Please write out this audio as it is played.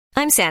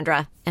I'm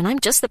Sandra, and I'm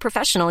just the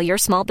professional your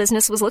small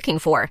business was looking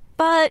for.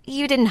 But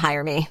you didn't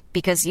hire me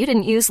because you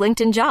didn't use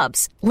LinkedIn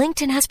Jobs.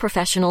 LinkedIn has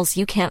professionals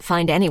you can't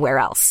find anywhere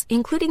else,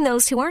 including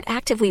those who aren't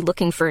actively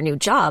looking for a new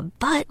job,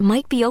 but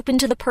might be open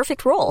to the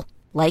perfect role,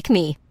 like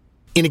me.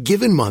 In a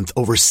given month,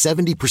 over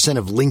 70%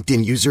 of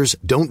LinkedIn users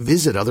don't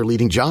visit other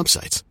leading job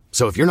sites.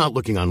 So if you're not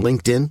looking on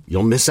LinkedIn,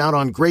 you'll miss out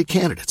on great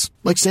candidates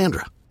like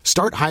Sandra.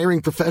 Start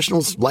hiring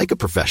professionals like a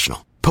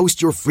professional.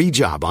 Post your free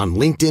job on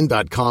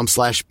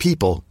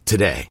linkedin.com/people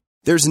today.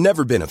 There's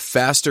never been a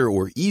faster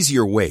or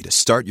easier way to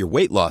start your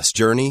weight loss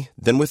journey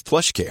than with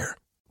PlushCare.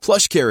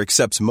 PlushCare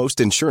accepts most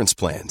insurance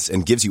plans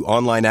and gives you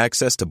online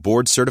access to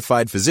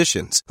board-certified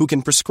physicians who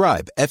can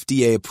prescribe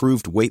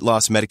FDA-approved weight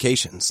loss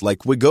medications like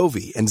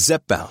Wegovy and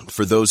Zepbound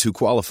for those who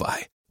qualify.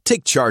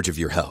 Take charge of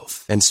your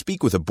health and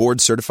speak with a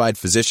board-certified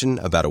physician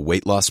about a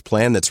weight loss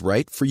plan that's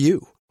right for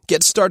you.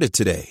 Get started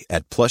today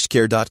at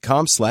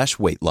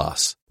plushcare.com/weight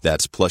loss.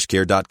 That's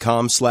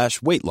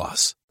plushcare.com/weight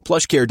loss.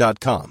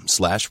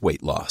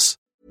 plushcare.com/weight loss.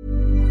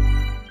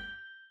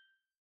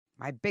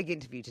 My big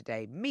interview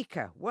today,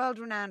 Mika,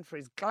 world-renowned for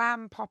his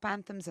glam pop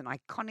anthems and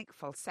iconic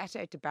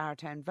falsetto to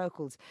baritone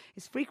vocals,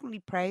 is frequently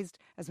praised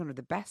as one of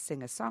the best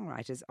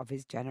singer-songwriters of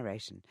his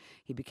generation.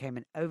 He became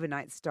an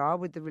overnight star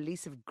with the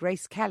release of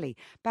Grace Kelly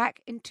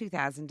back in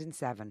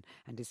 2007,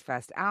 and his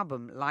first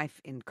album, Life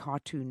in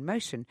Cartoon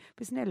Motion,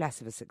 was no less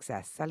of a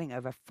success, selling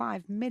over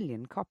 5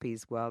 million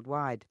copies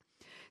worldwide.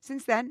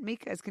 Since then,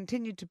 Mika has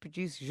continued to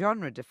produce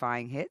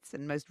genre-defying hits,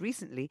 and most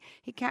recently,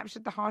 he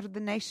captured the heart of the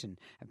nation,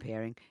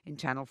 appearing in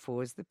Channel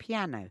 4's The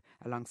Piano,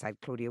 alongside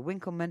Claudia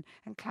Winkleman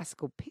and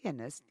classical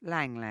pianist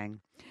Lang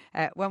Lang.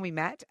 When we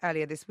met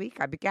earlier this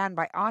week, I began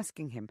by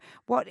asking him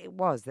what it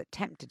was that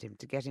tempted him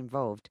to get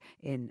involved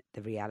in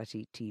the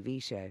reality TV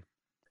show.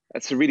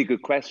 That's a really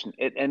good question.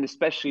 And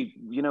especially,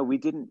 we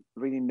didn't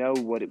really know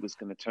what it was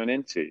going to turn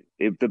into.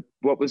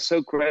 What was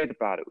so great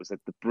about it was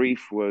that the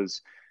brief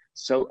was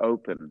so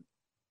open.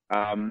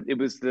 It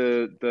was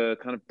the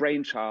kind of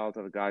brainchild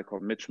of a guy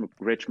called Rich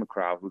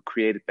McCrow, who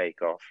created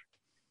Bake Off.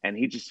 And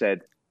he just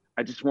said,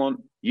 I just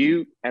want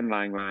you and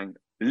Lang Lang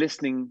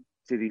listening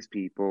to these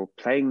people,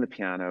 playing the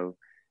piano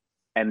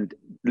and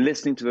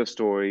listening to their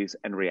stories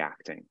and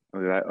reacting.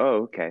 And we were like,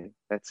 oh, okay,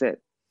 that's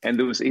it. And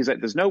he's like,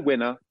 there's no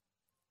winner.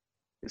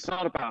 It's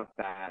not about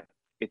that.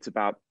 It's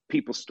about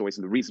people's stories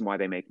and the reason why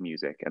they make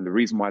music and the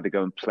reason why they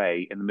go and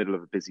play in the middle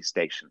of a busy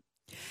station.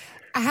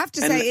 I have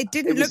to say, it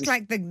didn't look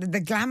like the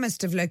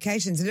glamourest of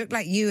locations. It looked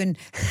like you and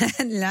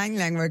Lang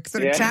Lang were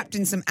sort of trapped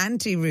in some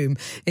ante-room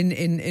in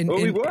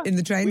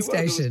the train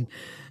station.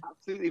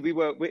 Absolutely, we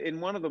were in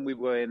one of them. We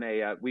were in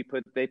a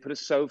they put a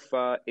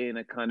sofa in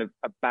a kind of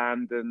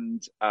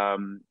abandoned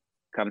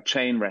kind of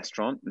chain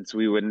restaurant, and so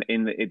we were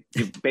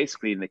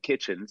basically in the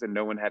kitchens, and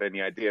no one had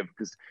any idea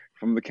because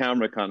from the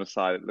camera kind of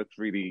side it looked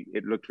really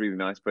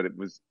nice, but it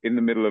was in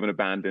the middle of an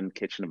abandoned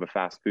kitchen of a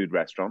fast food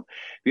restaurant.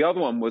 The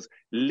other one was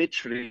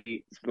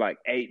literally like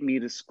 8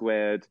 meters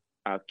squared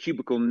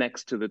cubicle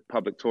next to the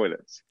public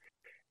toilets.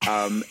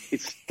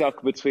 It's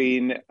stuck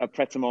between a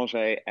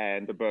Pret-a-Manger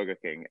and a Burger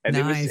King, and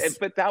nice.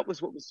 But that was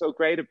what was so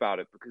great about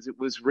it, because it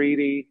was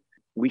really,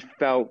 we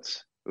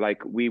felt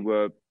like we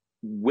were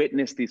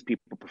witness these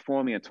people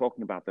performing and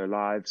talking about their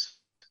lives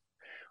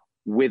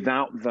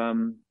without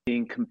them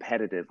being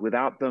competitive,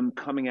 without them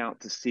coming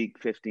out to seek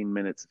 15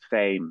 minutes of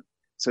fame.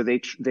 So they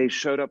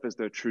showed up as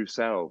their true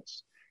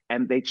selves,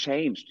 and they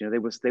changed. They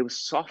were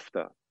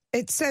softer.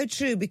 It's so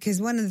true,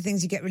 because one of the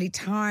things you get really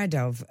tired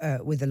of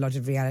with a lot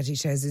of reality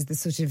shows is the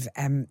sort of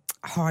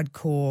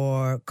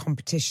hardcore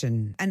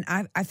competition. And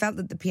I felt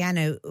that The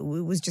Piano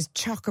was just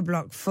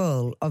chock-a-block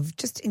full of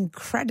just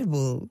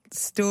incredible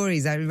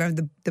stories. I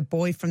remember the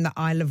boy from the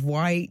Isle of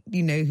Wight,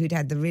 who'd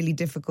had the really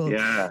difficult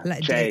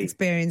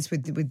experience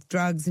with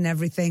drugs and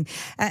everything.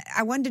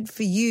 I wondered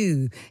for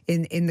you,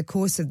 in the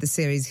course of the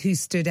series, who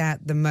stood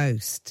out the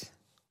most?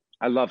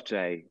 I love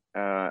Jay.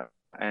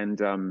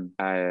 And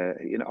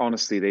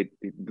honestly,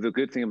 the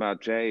good thing about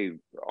Jay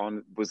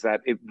was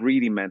that it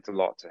really meant a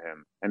lot to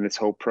him, and this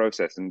whole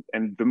process.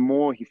 And the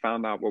more he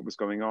found out what was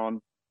going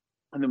on,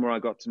 and the more I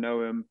got to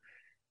know him,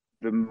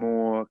 the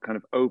more kind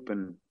of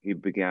open he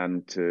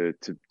began to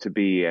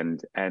be,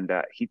 and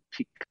he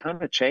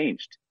kind of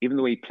changed. Even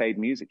the way he played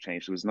music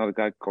changed. There was another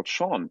guy called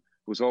Sean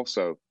who was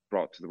also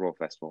brought to the Royal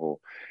Festival Hall,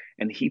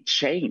 and he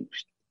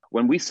changed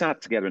when we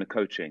sat together in a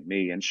coaching,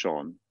 me and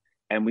Sean,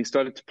 and we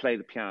started to play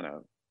the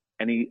piano.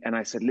 And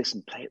I said,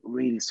 listen, play it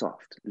really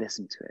soft.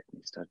 Listen to it.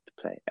 And he started to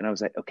play. And I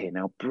was like, okay,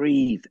 now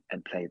breathe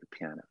and play the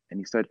piano. And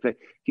he started to play.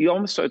 He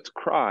almost started to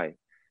cry.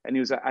 And he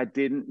was like, I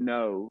didn't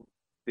know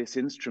this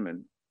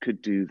instrument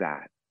could do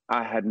that.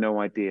 I had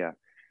no idea.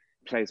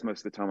 He plays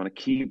most of the time on a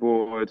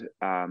keyboard.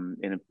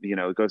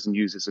 It goes and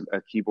uses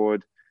a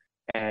keyboard.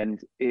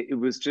 And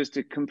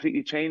it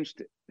completely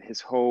changed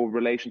his whole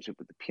relationship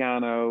with the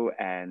piano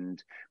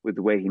and with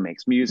the way he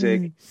makes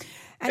music.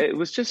 It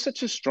was just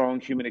such a strong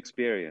human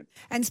experience.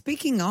 And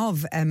speaking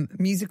of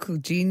musical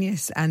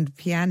genius and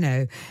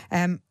piano,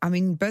 I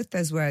mean, both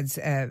those words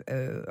are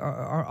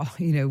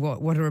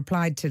what are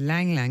applied to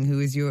Lang Lang, who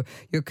is your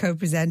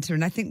co-presenter.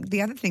 And I think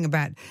the other thing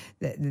about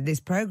this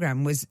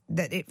program was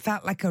that it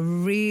felt like a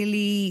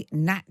really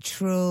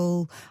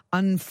natural,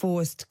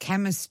 unforced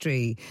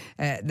chemistry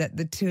that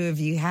the two of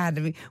you had.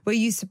 I mean, were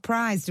you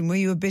surprised and were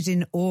you a bit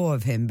in awe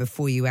of him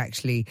before you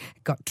actually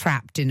got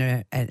trapped in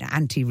an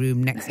ante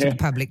room next to the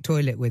public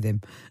toilet with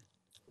him?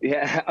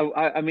 Yeah,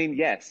 I mean,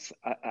 yes,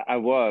 I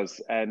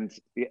was. And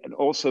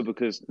also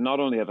because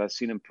not only have I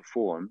seen him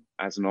perform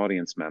as an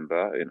audience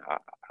member,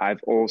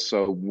 I've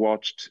also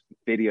watched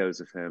videos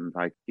of him.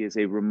 Like, he is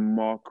a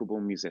remarkable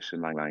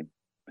musician, Lang Lang.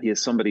 He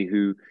is somebody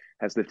who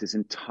has lived his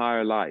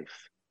entire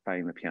life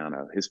playing the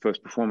piano. His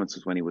first performance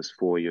was when he was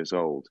 4 years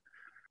old.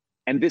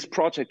 And this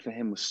project for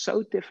him was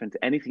so different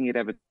to anything he'd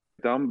ever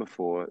done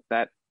before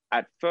that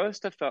at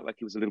first I felt like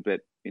he was a little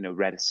bit,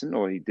 reticent,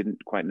 or he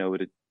didn't quite know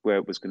where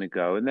it was going to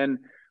go. And then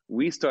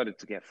we started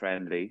to get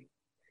friendly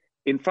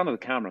in front of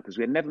the camera because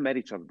we had never met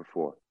each other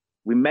before.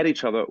 We met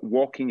each other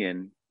walking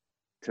in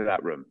to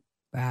that room.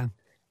 Wow.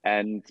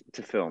 And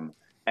to film.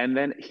 And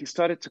then he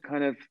started to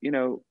kind of,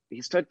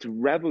 he started to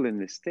revel in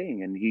this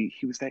thing. And he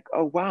was like,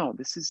 oh, wow,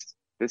 there's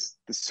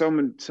so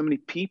many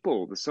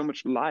people, there's so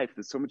much life,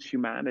 there's so much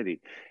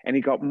humanity. And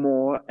he got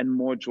more and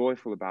more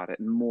joyful about it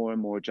and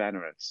more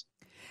generous.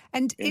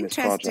 And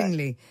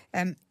interestingly,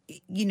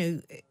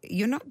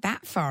 you're not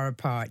that far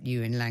apart,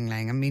 you and Lang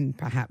Lang. I mean,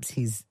 perhaps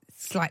he's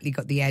slightly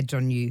got the edge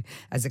on you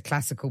as a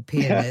classical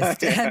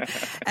pianist.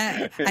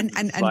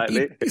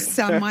 and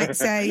some might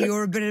say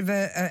you're a bit of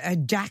a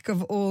jack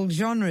of all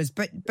genres.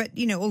 But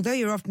although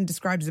you're often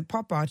described as a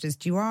pop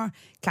artist, you are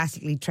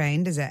classically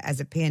trained as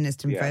a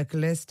pianist and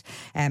vocalist.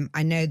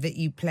 I know that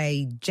you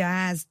play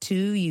jazz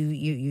too.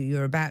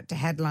 You're about to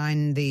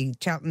headline the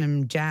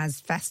Cheltenham Jazz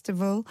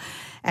Festival.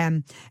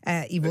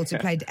 You've also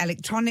played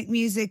electronic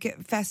music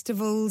at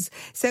festivals.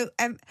 So,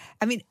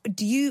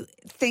 do you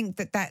think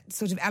that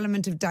sort of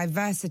element of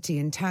diversity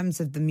in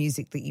terms of the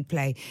music that you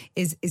play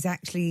is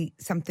actually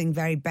something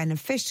very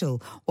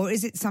beneficial? Or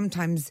is it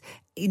sometimes,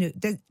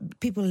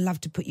 people love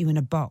to put you in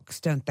a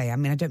box, don't they? I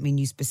mean, I don't mean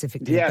you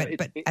specifically,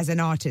 but as an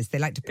artist, they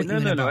like to put you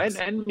in a box.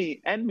 And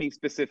me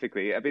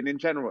specifically. I mean, in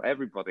general,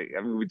 everybody.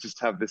 I mean, we just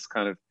have this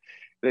kind of,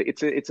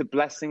 it's a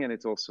blessing and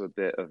it's also a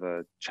bit of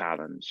a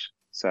challenge.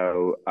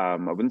 So I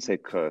wouldn't say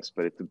curse,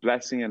 but it's a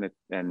blessing and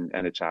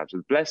a challenge.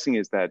 The blessing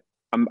is that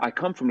I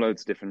come from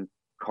loads of different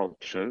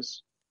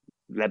cultures.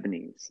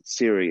 Lebanese,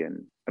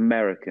 Syrian,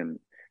 American,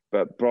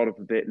 but brought up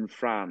a bit in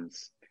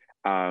France,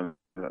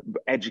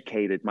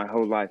 educated my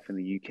whole life in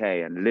the UK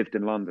and lived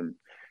in London.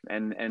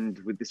 And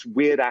with this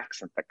weird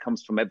accent that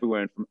comes from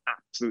everywhere and from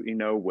absolutely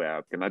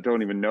nowhere, and I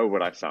don't even know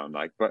what I sound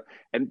like,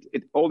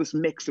 all this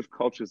mix of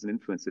cultures and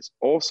influences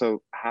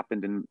also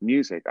happened in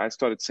music. I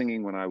started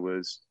singing when I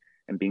was,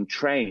 and being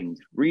trained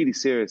really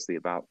seriously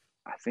about,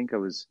 I think I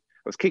was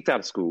kicked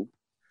out of school.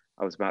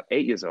 I was about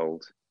 8 years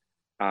old.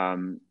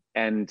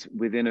 And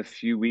within a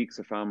few weeks,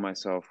 I found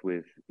myself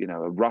with,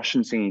 a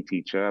Russian singing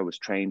teacher. I was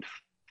trained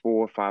 4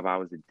 or 5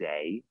 hours a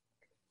day.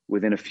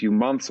 Within a few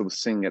months, I was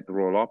singing at the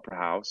Royal Opera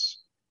House,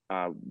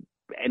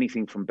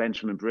 anything from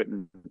Benjamin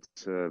Britten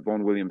to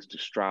Vaughan Williams to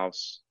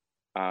Strauss.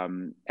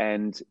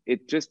 And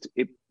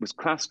it was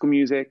classical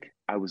music.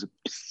 I was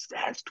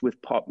obsessed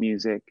with pop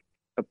music,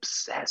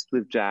 obsessed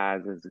with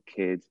jazz as a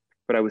kid,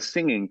 but I was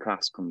singing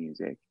classical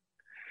music.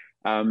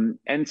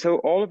 And so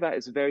all of that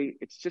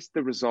it's just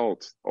the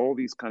result, all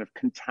these kind of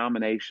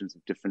contaminations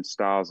of different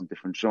styles and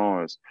different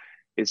genres.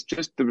 It's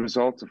just the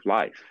result of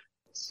life.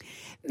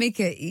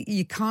 Mika,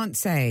 you can't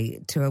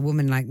say to a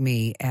woman like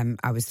me,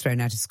 I was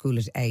thrown out of school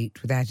at 8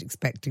 without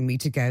expecting me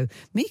to go,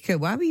 Mika,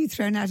 why were you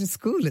thrown out of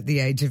school at the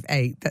age of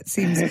 8? That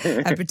seems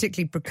a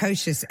particularly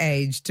precocious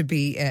age to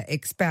be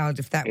expelled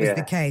if that was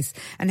the case.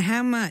 And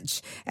how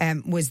much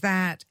was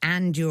that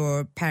and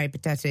your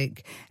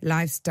peripatetic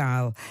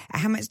lifestyle,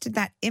 how much did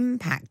that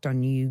impact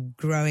on you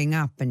growing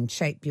up and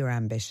shape your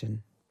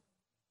ambition?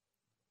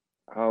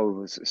 Oh, it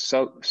was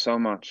so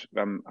much.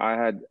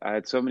 I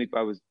had so many,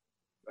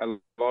 a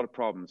lot of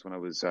problems when I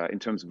was, in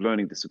terms of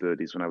learning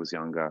disabilities when I was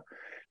younger.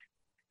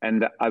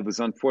 And I was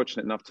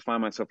unfortunate enough to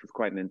find myself with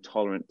quite an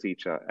intolerant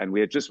teacher. And we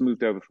had just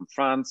moved over from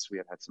France. We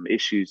had some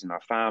issues in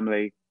our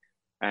family.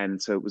 And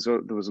so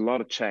there was a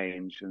lot of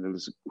change and there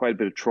was quite a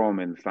bit of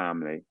trauma in the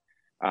family.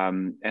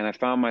 And I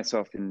found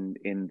myself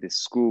in this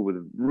school with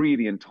a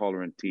really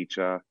intolerant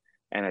teacher.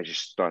 And I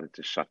just started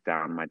to shut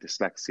down. My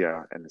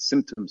dyslexia and the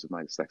symptoms of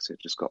my dyslexia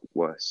just got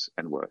worse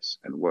and worse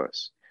and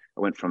worse.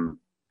 I went from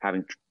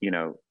having,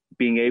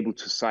 being able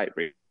to sight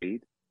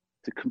read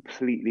to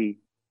completely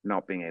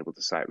not being able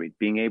to sight read,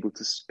 being able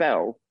to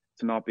spell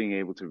to not being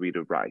able to read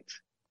or write.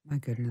 My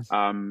goodness.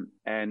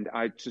 And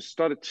I just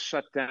started to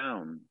shut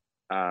down.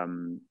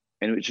 And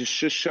it just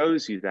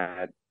shows you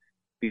that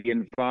the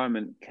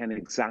environment can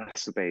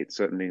exacerbate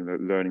certainly the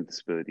learning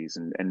disabilities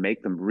and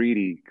make them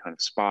really kind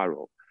of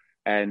spiral.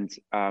 And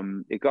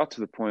it got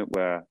to the point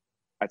where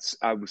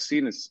I was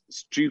seen as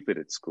stupid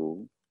at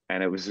school,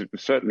 and it was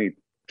certainly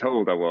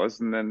told I was.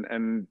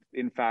 And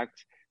in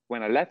fact,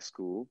 when I left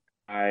school,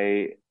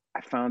 I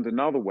found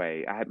another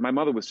way. My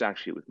mother was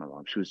actually with my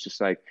mom. She was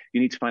just like,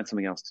 "You need to find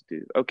something else to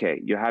do.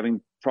 Okay, you're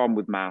having problem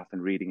with math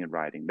and reading and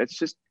writing.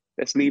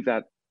 Let's leave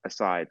that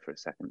aside for a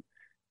second.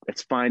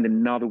 Let's find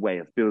another way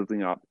of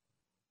building up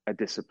a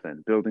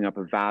discipline, building up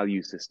a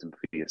value system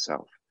for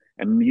yourself."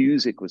 And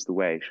music was the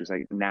way. She was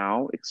like,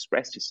 "Now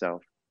express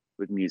yourself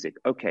with music."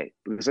 Okay,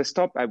 because I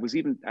stopped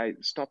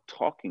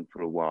talking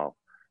for a while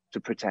to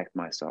protect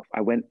myself.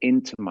 I went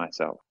into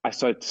myself. I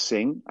started to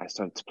sing, I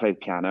started to play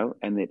piano,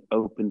 and it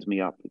opened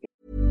me up again.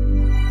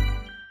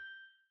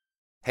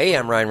 Hey,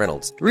 I'm Ryan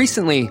Reynolds.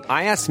 Recently,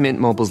 I asked Mint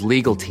Mobile's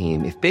legal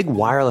team if big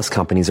wireless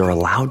companies are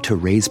allowed to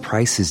raise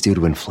prices due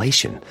to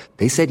inflation.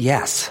 They said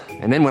yes.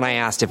 And then when I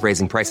asked if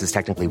raising prices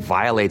technically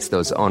violates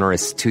those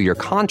onerous 2-year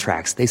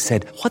contracts, they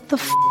said, "What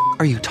the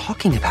are you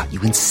talking about,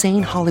 you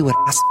insane Hollywood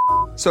ass?"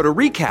 So to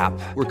recap,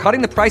 we're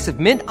cutting the price of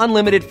Mint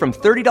Unlimited from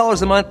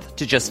 $30 a month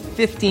to just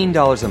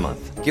 $15 a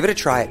month. Give it a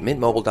try at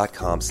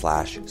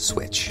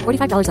mintmobile.com/switch.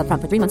 $45 up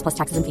front for 3 months plus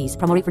taxes and fees.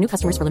 Promo rate for new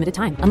customers for limited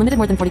time. Unlimited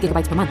more than 40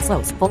 gigabytes per month.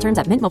 Slows full terms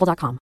at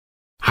mintmobile.com.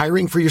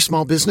 Hiring for your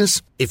small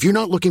business? If you're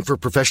not looking for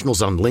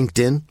professionals on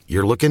LinkedIn,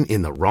 you're looking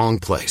in the wrong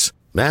place.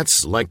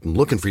 That's like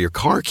looking for your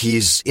car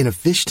keys in a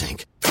fish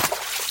tank.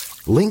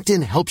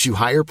 LinkedIn helps you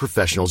hire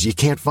professionals you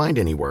can't find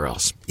anywhere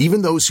else,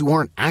 even those who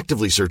aren't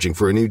actively searching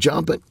for a new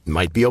job but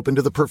might be open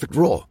to the perfect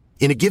role.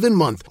 In a given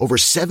month, over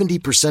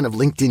 70% of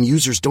LinkedIn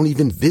users don't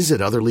even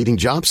visit other leading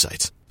job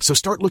sites. So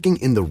start looking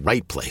in the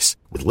right place.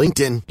 With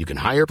LinkedIn, you can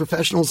hire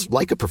professionals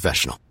like a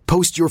professional.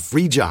 Post your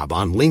free job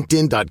on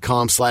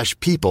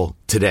linkedin.com/people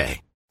today.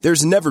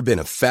 There's never been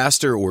a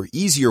faster or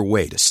easier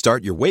way to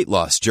start your weight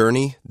loss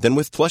journey than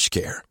with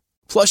PlushCare.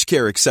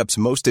 PlushCare accepts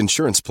most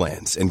insurance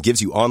plans and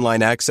gives you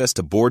online access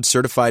to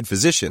board-certified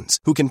physicians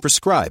who can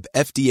prescribe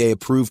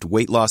FDA-approved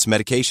weight loss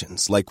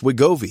medications like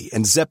Wegovy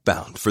and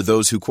Zepbound for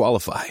those who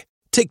qualify.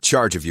 Take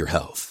charge of your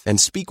health and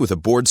speak with a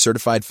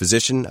board-certified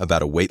physician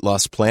about a weight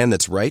loss plan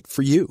that's right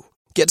for you.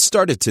 Get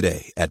started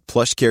today at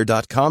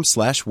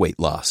plushcare.com/weight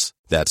loss.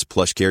 That's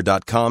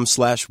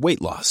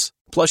plushcare.com/weight loss.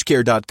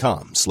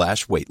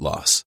 plushcare.com/weight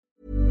loss.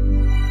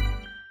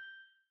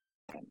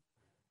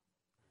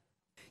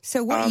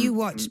 So what you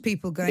watched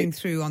people going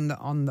through on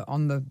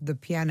the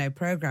piano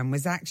program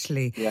was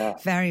actually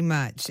very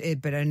much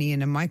it, but only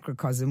in a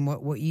microcosm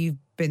what you've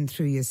been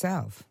through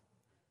yourself.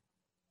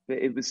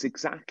 It was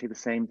exactly the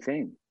same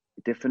thing,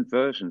 different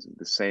versions of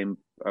the same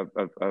of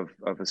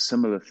a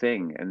similar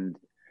thing, and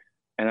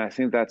I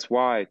think that's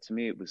why to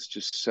me it was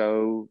just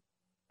so.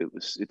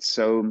 It's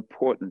so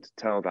important to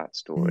tell that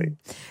story.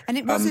 And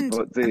it wasn't,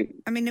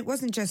 it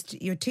wasn't just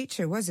your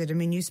teacher, was it? I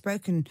mean, you've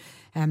spoken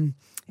in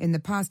the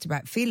past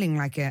about feeling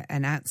like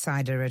an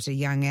outsider at a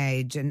young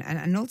age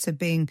and also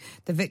being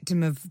the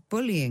victim of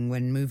bullying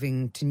when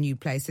moving to new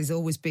places,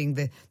 always being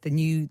the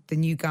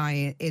new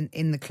guy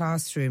in the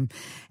classroom.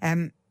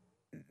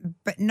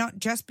 But not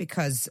just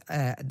because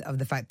of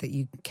the fact that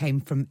you came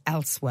from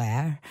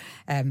elsewhere,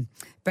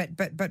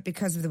 but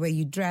because of the way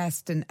you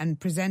dressed and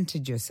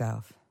presented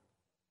yourself.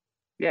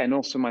 Yeah, and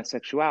also my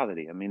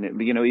sexuality. I mean,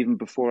 even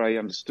before I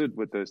understood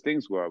what those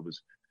things were, I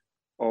was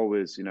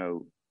always,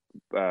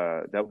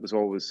 that was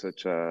always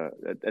such a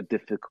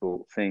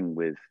difficult thing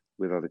with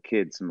other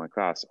kids in my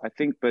class. I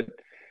think, but,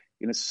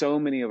 so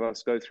many of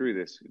us go through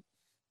this.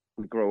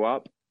 We grow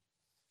up.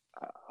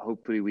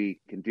 Hopefully we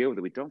can deal with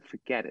it. We don't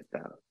forget it,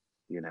 though.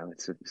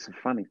 It's a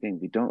funny thing.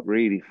 We don't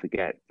really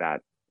forget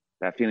that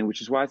feeling,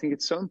 which is why I think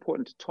it's so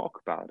important to talk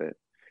about it.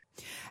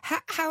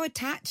 How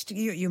attached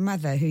your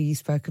mother, who you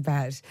spoke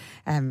about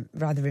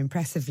rather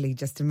impressively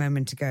just a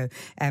moment ago,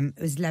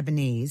 was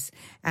Lebanese,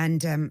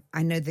 and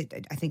I know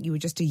that I think you were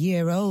just a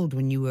year old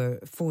when you were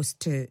forced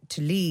to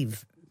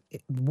leave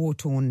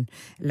war-torn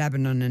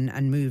Lebanon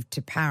and moved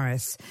to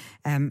Paris.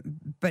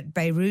 But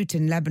Beirut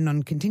in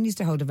Lebanon continues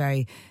to hold a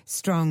very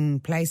strong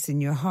place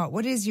in your heart.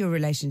 What is your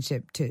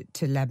relationship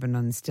to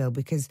Lebanon still?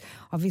 Because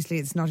obviously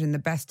it's not in the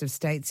best of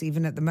states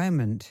even at the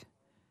moment.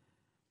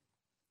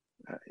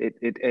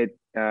 It's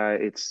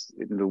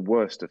in the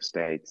worst of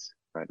states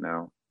right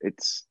now.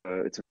 It's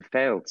a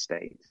failed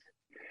state.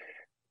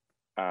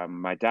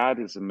 My dad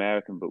is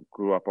American but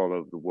grew up all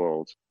over the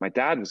world. My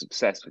dad was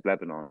obsessed with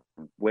Lebanon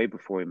way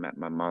before he met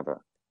my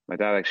mother. My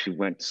dad actually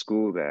went to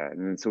school there,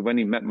 and so when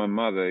he met my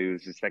mother, he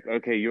was just like,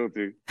 "Okay, you'll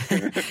do."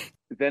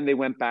 Then they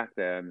went back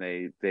there, and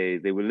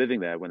they were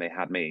living there when they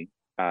had me.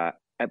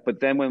 But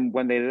then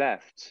when they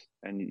left,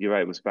 and you're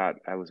right,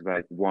 I was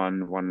about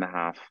one and a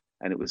half.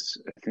 And I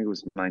think it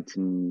was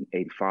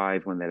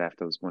 1985 when they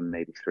left. I was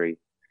 183.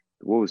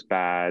 The war was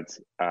bad.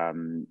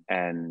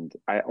 And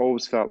I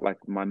always felt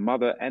like my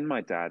mother and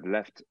my dad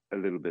left a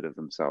little bit of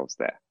themselves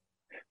there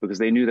because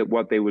they knew that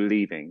what they were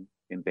leaving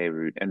in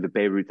Beirut and the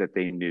Beirut that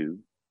they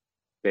knew,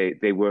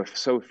 they were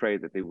so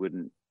afraid that they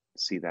wouldn't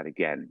see that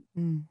again.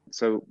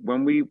 So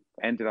when we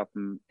ended up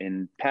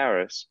in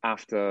Paris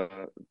after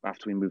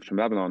we moved from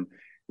Lebanon,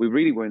 we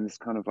really were in this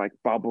kind of like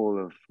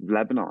bubble of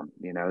Lebanon,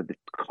 you know, the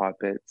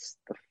carpets,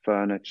 the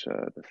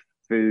furniture, the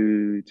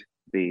food,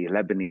 the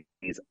Lebanese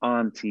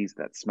aunties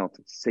that smelt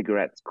of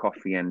cigarettes,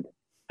 coffee, and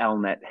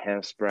Elnet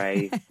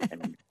hairspray,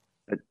 and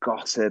the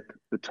gossip,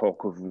 the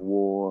talk of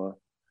war,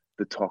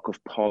 the talk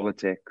of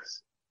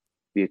politics,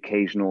 the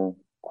occasional,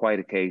 quite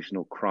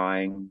occasional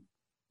crying,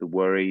 the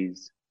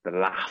worries, the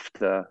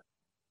laughter,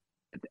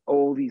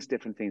 all these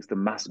different things, the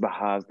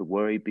masbahas, the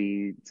worry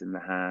beads in the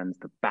hands,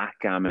 the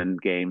backgammon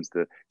games,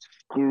 the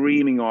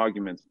screaming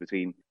arguments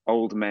between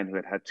old men who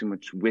had had too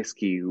much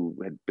whiskey, who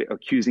had been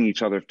accusing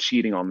each other of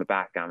cheating on the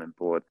backgammon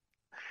board.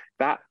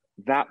 That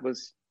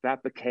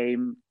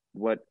became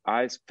what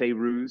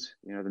Fairuz,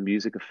 you know, the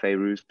music of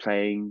Fairuz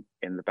playing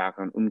in the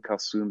background,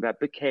 Kulthum, that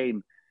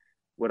became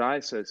what I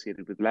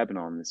associated with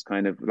Lebanon. This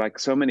kind of, like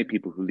so many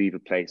people who leave a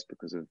place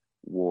because of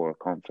war or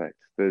conflict,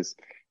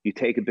 you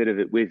take a bit of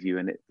it with you,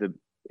 and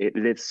it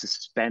lives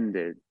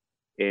suspended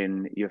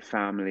in your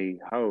family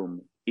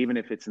home, even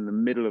if it's in the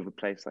middle of a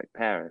place like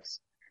Paris.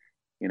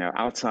 You know,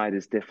 outside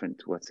is different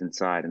to what's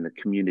inside, and the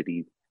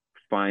community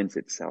finds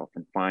itself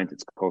and finds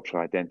its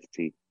cultural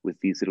identity with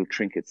these little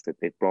trinkets that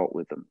they've brought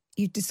with them.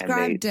 You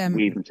described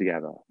weave them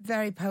together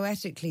very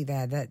poetically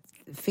there, that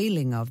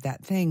feeling of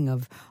that thing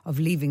of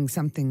leaving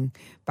something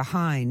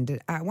behind.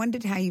 I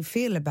wondered how you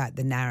feel about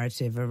the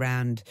narrative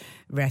around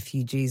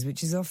refugees,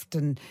 which is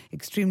often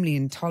extremely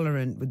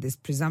intolerant, with this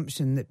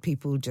presumption that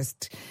people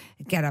just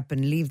get up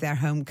and leave their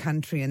home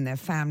country and their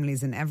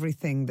families and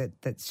everything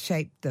that's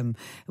shaped them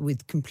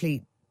with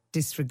complete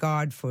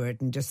disregard for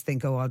it, and just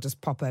think, oh, I'll just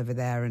pop over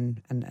there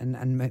and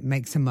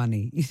make some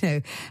money. You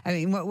know, I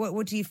mean,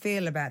 what do you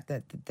feel about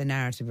the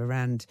narrative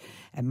around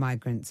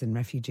migrants and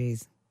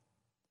refugees?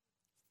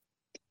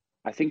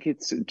 I think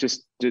it's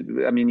just,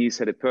 I mean, you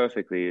said it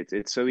perfectly.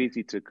 It's so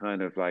easy to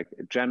kind of like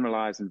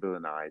generalize and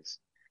villainize,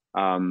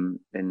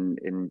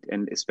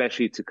 and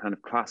especially to kind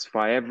of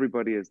classify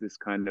everybody as this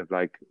kind of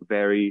like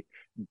very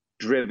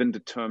driven,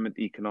 determined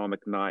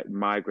economic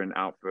migrant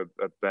out for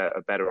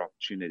a better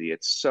opportunity.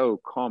 It's so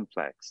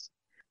complex.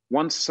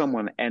 Once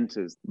someone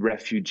enters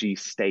refugee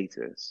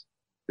status,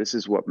 this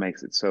is what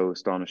makes it so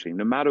astonishing.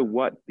 No matter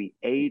what the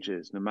age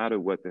is, no matter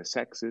what their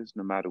sex is,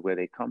 no matter where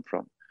they come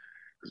from,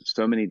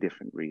 so many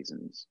different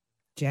reasons.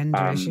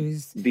 Gender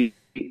issues.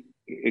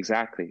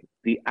 Exactly.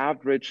 The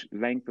average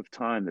length of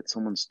time that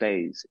someone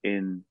stays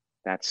in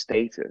that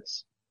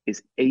status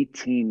is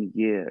 18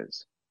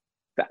 years.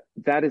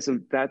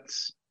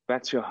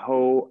 That's your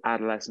whole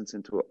adolescence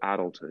into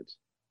adulthood.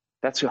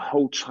 That's your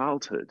whole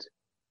childhood.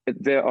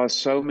 There are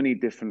so many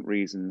different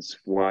reasons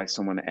why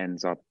someone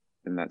ends up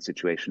in that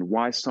situation,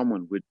 why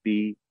someone would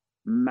be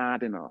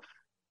mad enough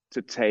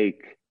to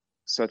take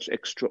such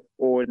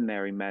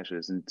extraordinary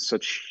measures and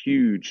such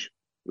huge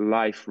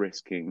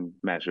life-risking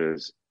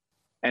measures.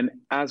 And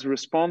as a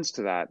response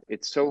to that,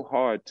 it's so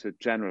hard to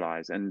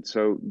generalize. And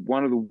so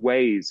one of the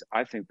ways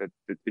I think that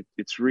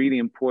it's really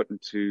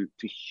important to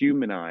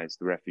humanize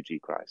the refugee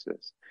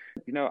crisis.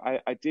 You know,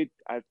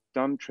 I've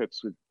done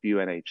trips with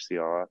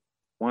UNHCR.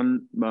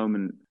 One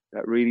moment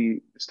that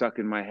really stuck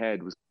in my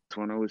head was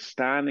when I was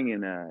standing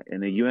in a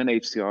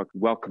UNHCR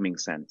welcoming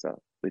center,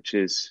 which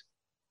is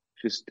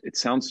just, it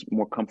sounds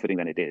more comforting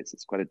than it is.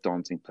 It's quite a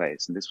daunting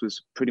place. And this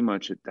was pretty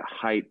much at the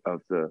height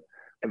of the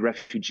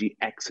refugee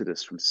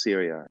exodus from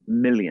Syria,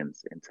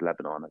 millions into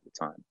Lebanon at the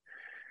time.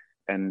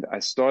 And I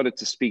started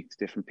to speak to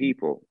different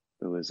people.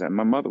 There was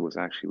my mother was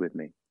actually with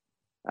me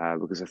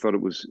because I thought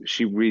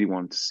she really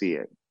wanted to see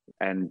it.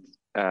 And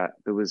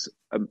there was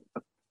a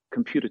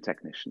computer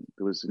technician,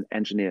 there was an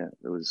engineer,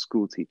 there was a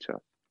school teacher.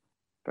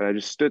 But I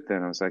just stood there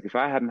and I was like, if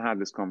I hadn't had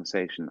this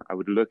conversation, I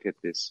would look at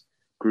this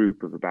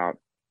group of about,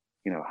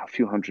 you know, a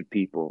few hundred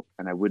people,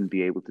 and I wouldn't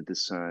be able to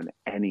discern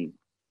any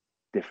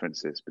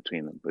differences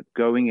between them. But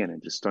going in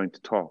and just starting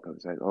to talk, I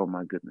was like, oh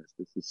my goodness,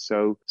 this is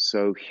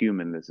so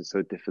human. This is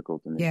so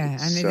difficult. And yeah,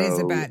 and it is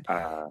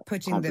about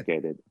putting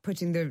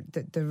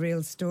the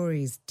real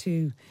stories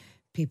to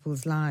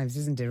people's lives,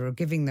 isn't it? Or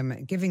giving them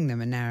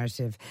a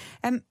narrative.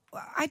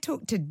 I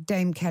talked to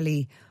Dame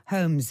Kelly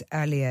Holmes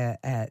earlier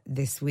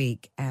this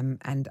week,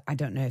 and I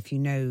don't know if you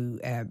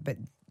know, but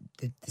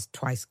this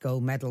twice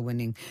gold medal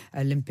winning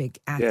Olympic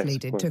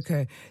athlete. Yes, it took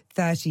her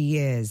 30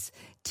 years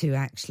to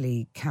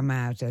actually come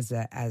out as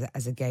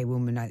a gay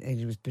woman. I think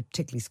she was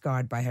particularly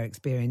scarred by her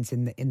experience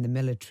in the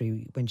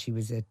military when she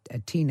was a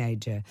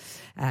teenager,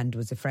 and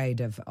was afraid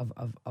of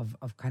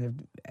kind of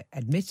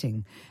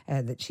admitting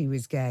that she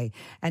was gay.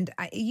 And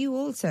you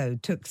also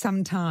took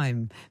some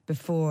time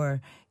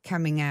before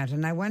coming out,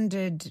 and I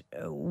wondered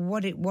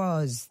what it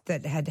was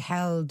that had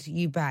held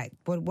you back,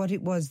 what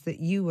it was that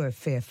you were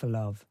fearful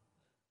of.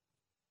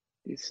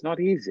 It's not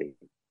easy.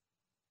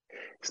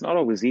 It's not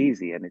always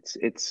easy. And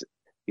it's,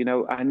 you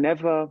know, I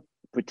never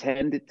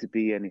pretended to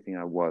be anything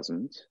I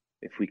wasn't,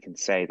 if we can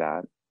say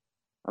that.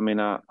 I mean,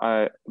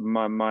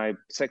 my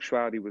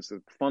sexuality was a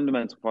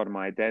fundamental part of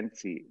my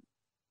identity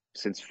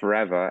since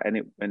forever.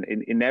 And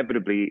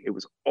inevitably it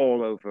was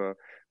all over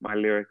my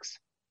lyrics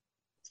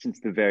since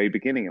the very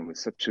beginning, and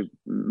was such a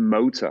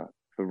motor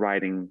for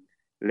writing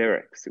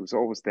lyrics. It was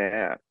always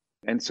there.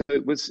 And so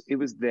it was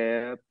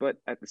there, but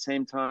at the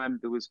same time,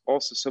 there was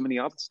also so many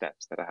other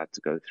steps that I had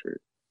to go through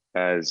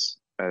as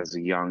a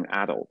young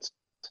adult.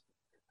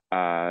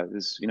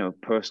 There's,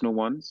 personal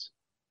ones,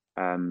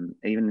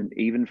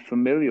 even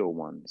familial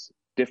ones,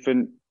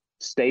 different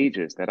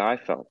stages that I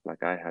felt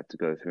like I had to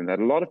go through and that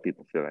a lot of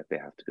people feel like they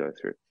have to go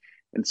through.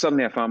 And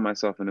suddenly I found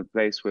myself in a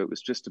place where it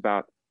was just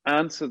about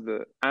answer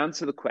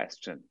the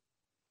question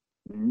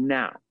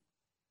now.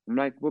 I'm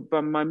like, well,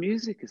 but my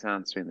music is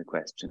answering the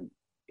question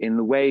in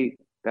the way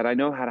that I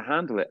know how to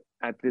handle it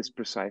at this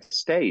precise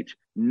stage.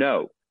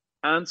 No,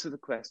 answer the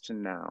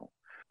question now.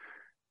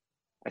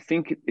 I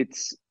think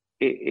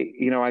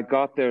I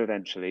got there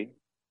eventually,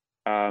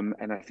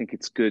 and I think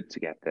it's good to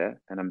get there,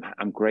 and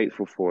I'm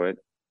grateful for it.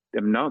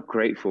 I'm not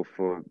grateful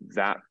for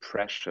that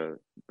pressure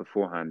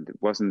beforehand. It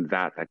wasn't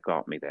that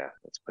got me there.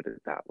 Let's put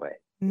it that way.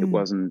 It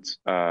wasn't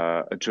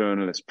a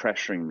journalist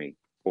pressuring me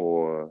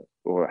or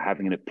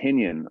having an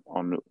opinion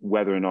on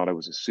whether or not I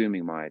was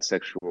assuming my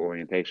sexual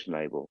orientation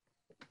label.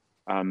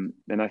 And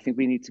I think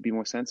we need to be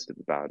more sensitive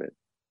about it.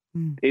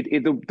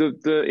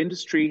 The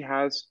industry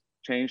has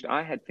changed.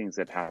 I had things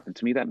that happened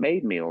to me that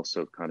made me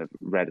also kind of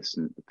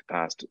reticent at the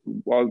past.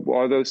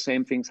 Are those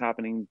same things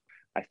happening?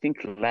 I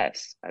think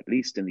less, at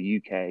least in the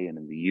UK and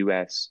in the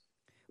US.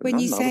 When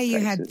you say you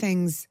had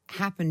things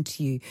happen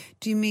to you,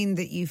 do you mean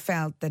that you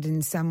felt that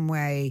in some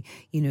way,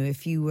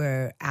 if you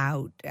were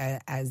out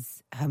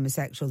as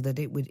homosexual, that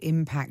it would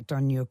impact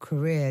on your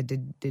career?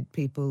 Did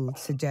people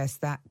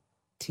suggest that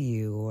to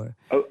you?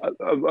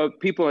 Or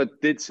people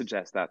did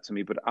suggest that to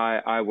me, but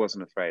I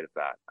wasn't afraid of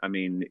that. I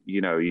mean,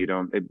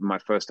 my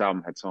first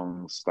album had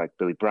songs like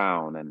Billy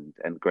Brown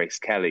and Grace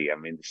Kelly. I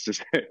mean, it's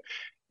just,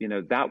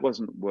 that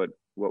wasn't what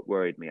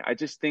worried me. I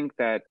just think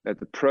that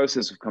the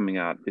process of coming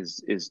out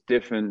is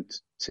different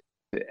to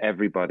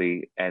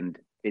everybody, and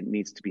it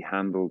needs to be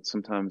handled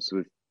sometimes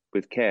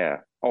with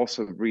care.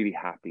 Also really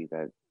happy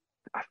that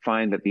I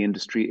find that the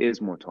industry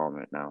is more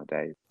tolerant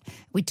nowadays.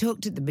 We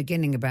talked at the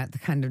beginning about the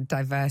kind of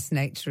diverse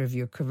nature of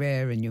your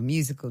career and your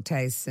musical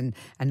tastes and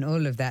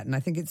all of that. And I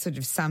think it's sort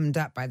of summed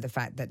up by the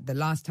fact that the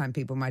last time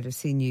people might have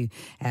seen you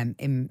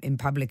in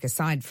public,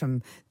 aside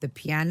from the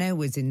piano,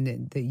 was in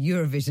the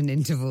Eurovision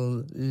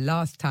interval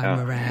last time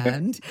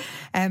around.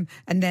 And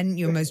then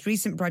your most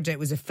recent project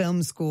was a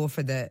film score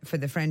for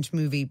the French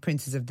movie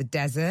Princes of the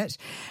Desert.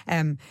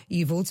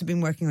 You've also been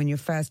working on your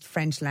first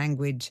French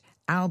language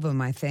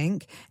album, I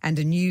think, and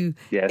a new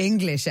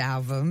English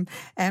album.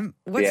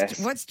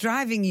 What's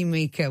driving you,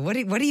 Mika? What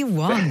do you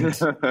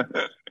want?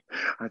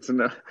 I don't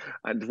know.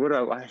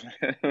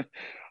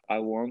 I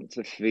want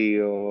to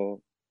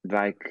feel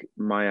like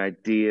my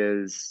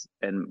ideas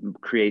and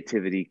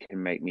creativity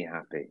can make me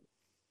happy.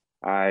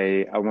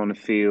 I want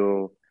to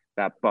feel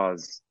that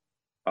buzz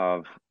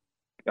of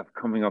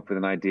coming up with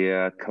an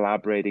idea,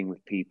 collaborating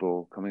with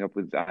people, coming up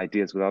with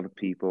ideas with other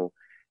people,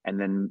 and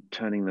then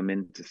turning them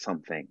into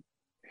something.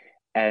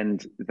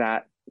 And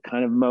that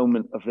kind of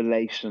moment of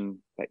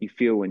elation that you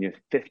feel when you're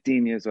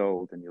 15 years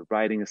old and you're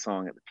writing a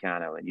song at the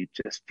piano and you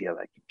just feel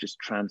like you've just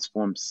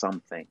transformed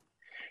something,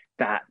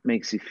 that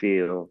makes you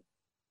feel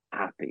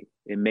happy.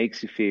 It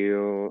makes you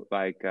feel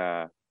like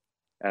a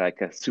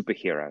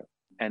superhero.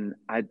 And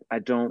I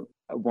don't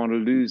want to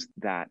lose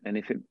that. And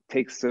if it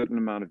takes a certain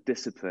amount of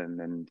discipline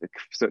and a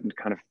certain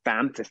kind of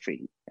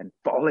fantasy and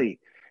folly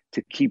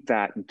to keep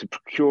that and to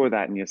procure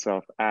that in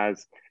yourself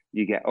as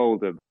you get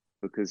older,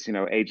 because,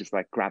 age is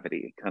like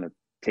gravity. It kind of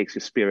takes your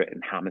spirit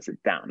and hammers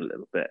it down a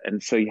little bit.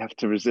 And so you have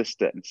to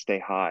resist it and stay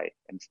high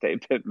and stay a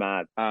bit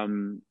mad. I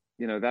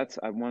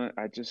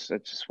just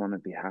want to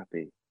be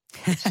happy.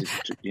 It's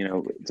just,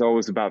 it's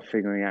always about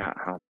figuring out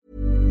how.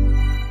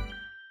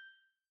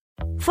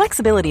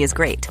 Flexibility is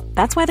great.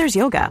 That's why there's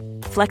yoga.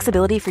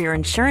 Flexibility for your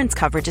insurance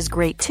coverage is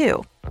great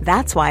too.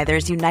 That's why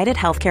there's United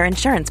Healthcare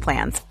Insurance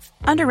Plans.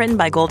 Underwritten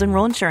by Golden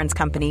Rule Insurance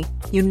Company,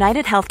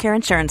 United Healthcare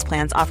Insurance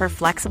Plans offer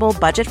flexible,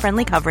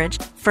 budget-friendly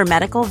coverage for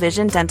medical,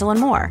 vision, dental, and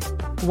more.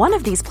 One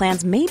of these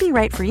plans may be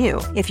right for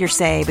you if you're,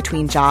 say,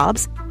 between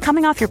jobs,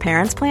 coming off your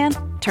parents' plan,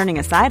 turning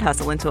a side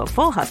hustle into a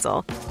full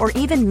hustle, or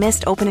even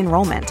missed open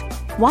enrollment.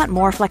 Want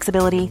more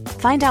flexibility?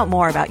 Find out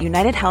more about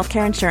United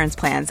Healthcare Insurance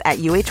Plans at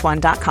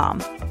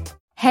uh1.com.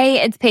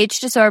 Hey, it's Paige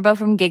DeSorbo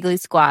from Giggly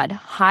Squad.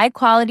 High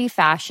quality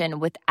fashion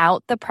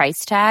without the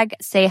price tag.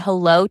 Say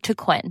hello to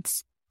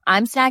Quince.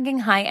 I'm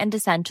snagging high-end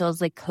essentials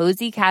like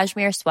cozy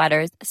cashmere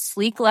sweaters,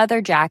 sleek leather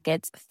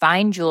jackets,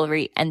 fine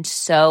jewelry, and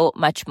so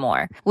much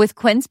more. With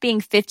Quince being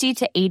 50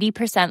 to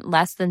 80%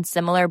 less than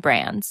similar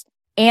brands.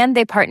 And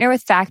they partner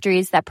with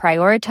factories that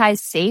prioritize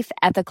safe,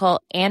 ethical,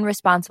 and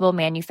responsible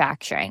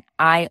manufacturing.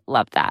 I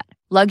love that.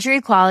 Luxury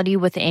quality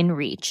within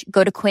reach.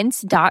 Go to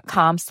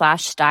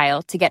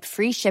quince.com/style to get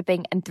free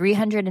shipping and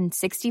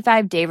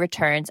 365-day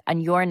returns on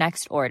your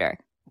next order.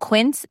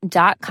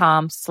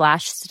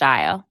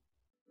 Quince.com/style.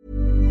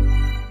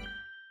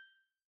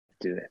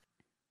 Do it.